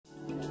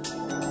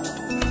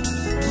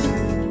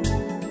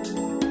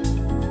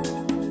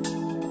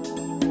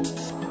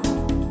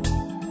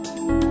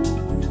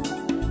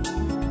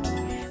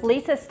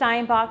Lisa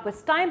Steinbach with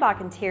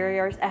Steinbach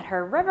Interiors at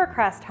her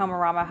Rivercrest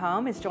Home-A-Rama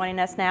home is joining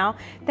us now.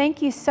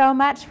 Thank you so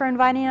much for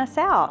inviting us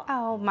out.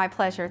 Oh, my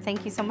pleasure.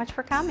 Thank you so much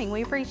for coming.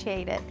 We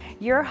appreciate it.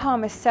 Your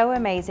home is so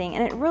amazing,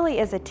 and it really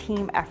is a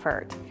team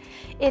effort.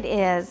 It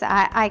is.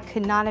 I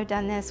could not have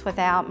done this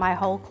without my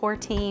whole core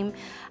team.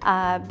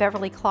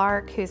 Beverly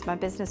Clark, who's my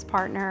business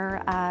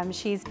partner,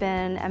 she's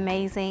been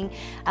amazing.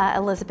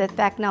 Elizabeth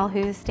Becknell,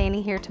 who's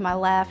standing here to my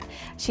left,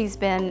 she's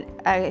been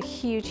a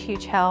huge,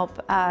 huge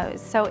help.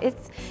 So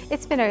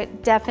it's been a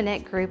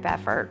definite group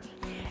effort.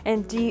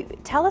 And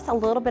tell us a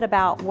little bit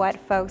about what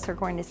folks are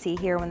going to see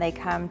here when they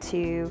come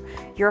to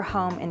your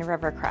home in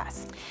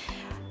Rivercrest.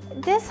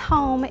 This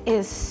home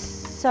is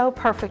so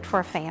perfect for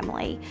a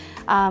family.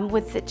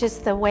 With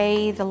just the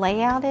way the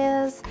layout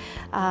is,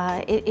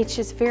 it's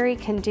just very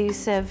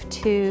conducive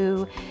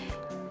to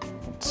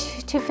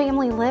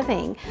family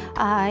living.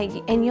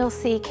 And you'll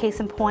see, case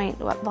in point,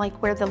 like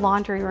where the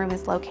laundry room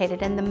is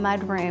located and the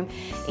mud room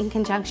in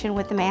conjunction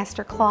with the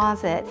master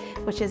closet,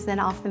 which is then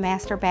off the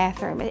master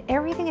bathroom.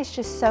 Everything is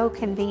just so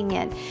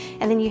convenient.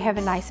 And then you have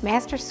a nice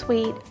master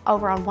suite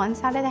over on one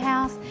side of the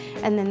house,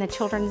 and then the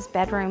children's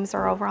bedrooms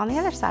are over on the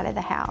other side of the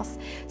house.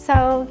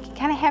 So you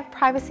kind of have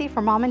privacy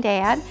for mom and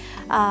dad,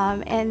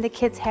 and the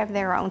kids have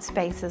their own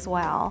space as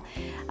well.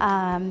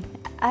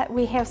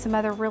 We have some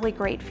other really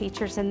great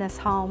features in this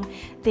home.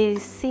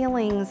 The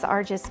ceilings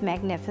are just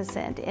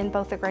magnificent in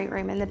both the great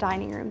room and the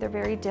dining room. They're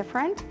very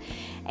different.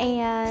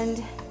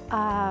 And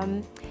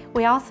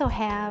we also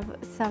have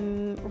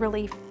some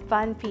really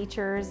fun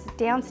features.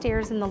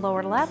 Downstairs in the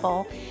lower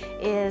level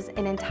is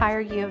an entire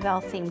U of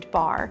L themed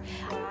bar.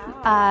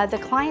 The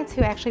clients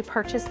who actually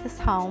purchased this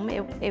home,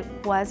 it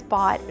was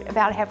bought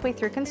about halfway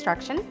through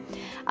construction.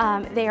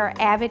 They are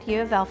avid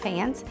U of L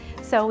fans,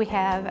 so we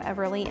have a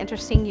really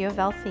interesting U of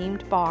L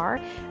themed bar,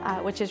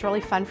 which is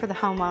really fun for the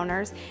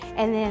homeowners.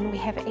 And then we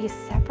have a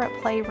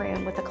separate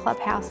playroom with a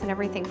clubhouse and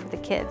everything for the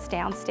kids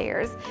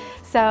downstairs.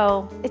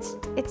 So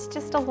it's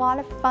just a lot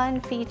of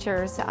fun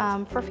features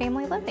for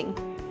family living.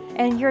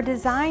 And your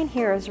design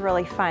here is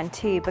really fun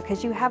too,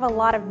 because you have a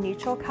lot of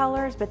neutral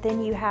colors, but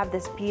then you have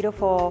this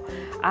beautiful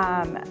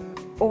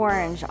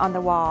orange on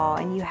the wall,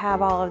 and you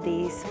have all of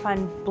these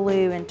fun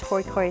blue and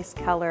turquoise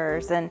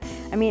colors. And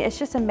I mean, it's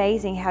just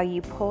amazing how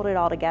you pulled it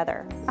all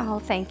together. Oh,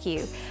 thank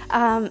you.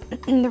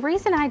 The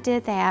reason I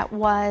did that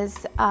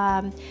was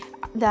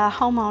the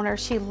homeowner,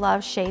 she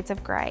loves shades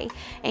of gray.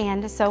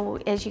 And so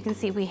as you can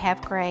see, we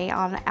have gray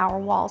on our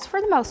walls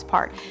for the most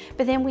part.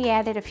 But then we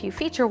added a few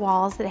feature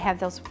walls that have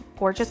those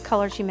gorgeous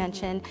colors you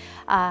mentioned,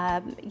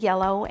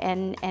 yellow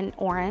and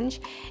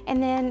orange.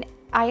 And then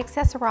I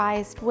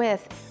accessorized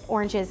with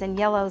oranges and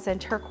yellows and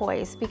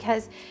turquoise,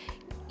 because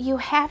you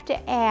have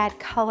to add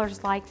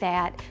colors like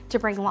that to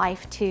bring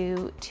life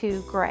to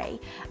gray.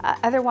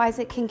 Otherwise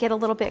it can get a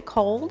little bit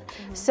cold.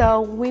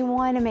 So we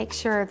want to make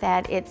sure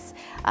that it's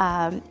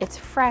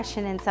fresh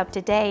and it's up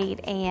to date,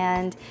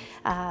 and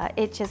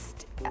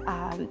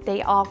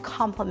they all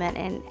complement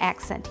and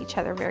accent each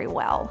other very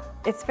well.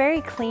 It's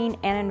very clean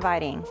and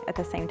inviting at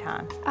the same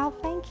time. Oh,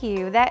 thank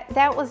you.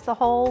 That was the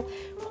whole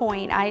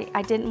point.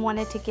 I didn't want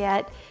it to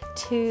get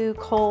too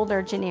cold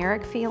or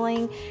generic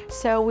feeling,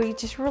 so we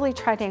just really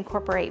tried to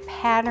incorporate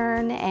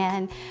pattern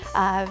and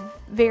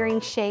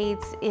varying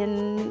shades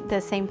in the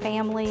same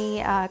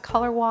family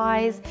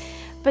color-wise,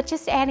 but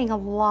just adding a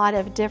lot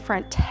of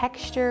different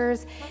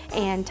textures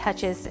and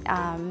touches,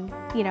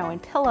 you know,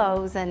 and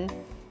pillows and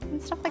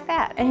stuff like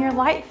that. And your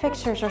light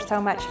fixtures are so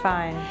much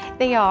fun.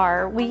 They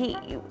are. We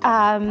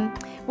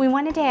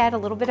wanted to add a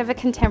little bit of a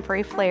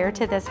contemporary flair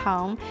to this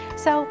home,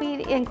 so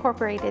we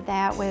incorporated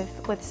that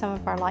with some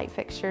of our light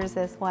fixtures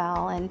as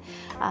well, and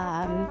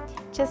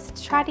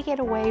just try to get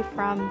away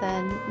from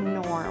the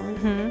norm.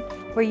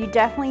 Mm-hmm. Well, you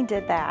definitely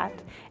did that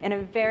in a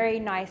very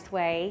nice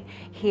way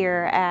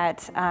here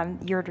at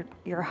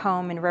your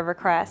home in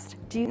Rivercrest.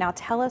 Now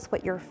tell us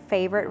what your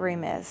favorite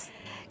room is.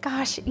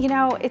 Gosh, you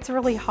know, it's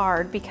really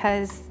hard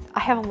because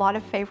I have a lot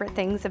of favorite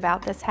things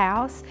about this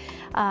house.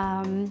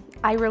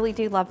 I really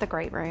do love the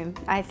great room.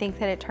 I think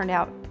that it turned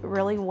out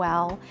really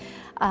well.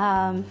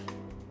 You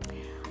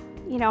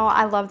know,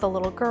 I love the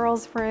little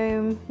girls'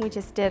 room. We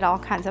just did all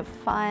kinds of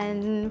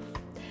fun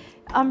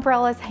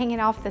umbrellas hanging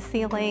off the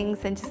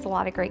ceilings and just a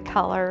lot of great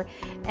color.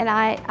 And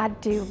I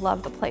do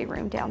love the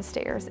playroom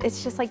downstairs.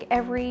 It's just like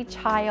every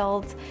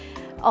child's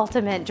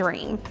ultimate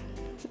dream.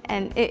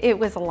 And it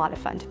was a lot of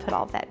fun to put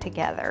all that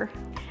together.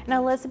 And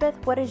Elizabeth,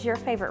 what is your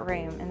favorite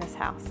room in this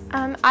house?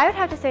 I would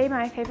have to say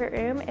my favorite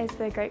room is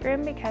the great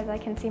room, because I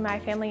can see my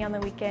family on the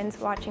weekends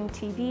watching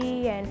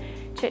TV and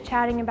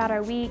chit-chatting about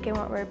our week and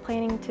what we're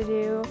planning to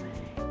do.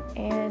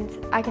 And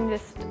I can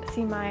just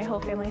see my whole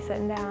family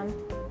sitting down.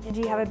 Do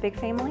you have a big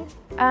family?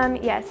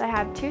 Yes, I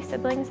have 2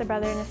 siblings, a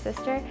brother and a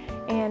sister,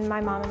 and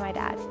my mom and my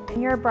dad.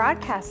 And you're a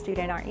broadcast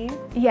student, aren't you?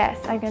 Yes,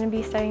 I'm going to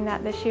be studying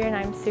that this year, and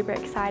I'm super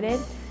excited.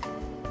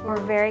 We're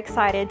very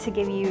excited to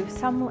give you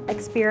some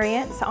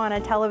experience on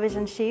a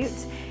television shoot,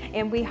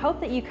 and we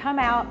hope that you come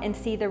out and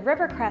see the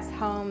Rivercrest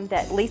home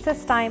that Lisa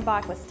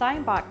Steinbach with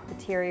Steinbach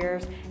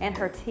Interiors and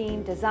her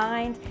team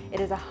designed. It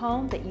is a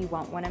home that you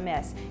won't want to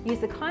miss. Use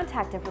the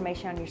contact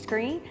information on your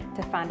screen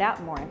to find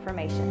out more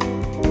information.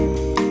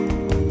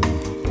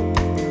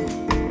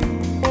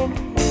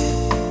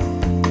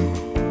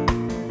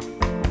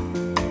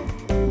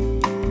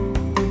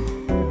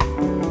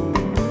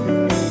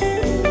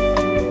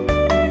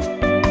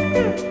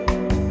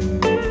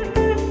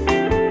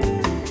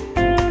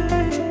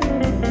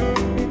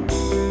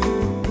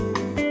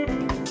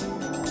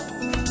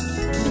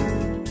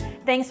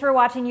 Thanks for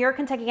watching Your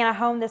Kentuckiana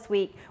Home this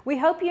week. We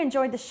hope you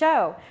enjoyed the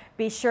show.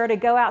 Be sure to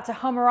go out to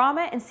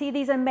Homeorama and see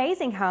these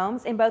amazing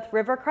homes in both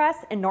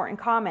Rivercrest and Norton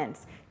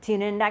Commons.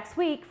 Tune in next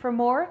week for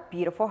more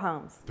beautiful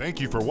homes.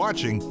 Thank you for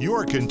watching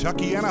Your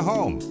Kentuckiana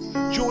Home.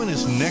 Join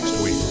us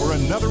next week for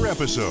another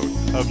episode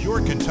of Your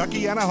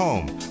Kentuckiana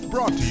Home,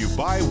 brought to you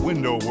by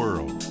Window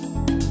World.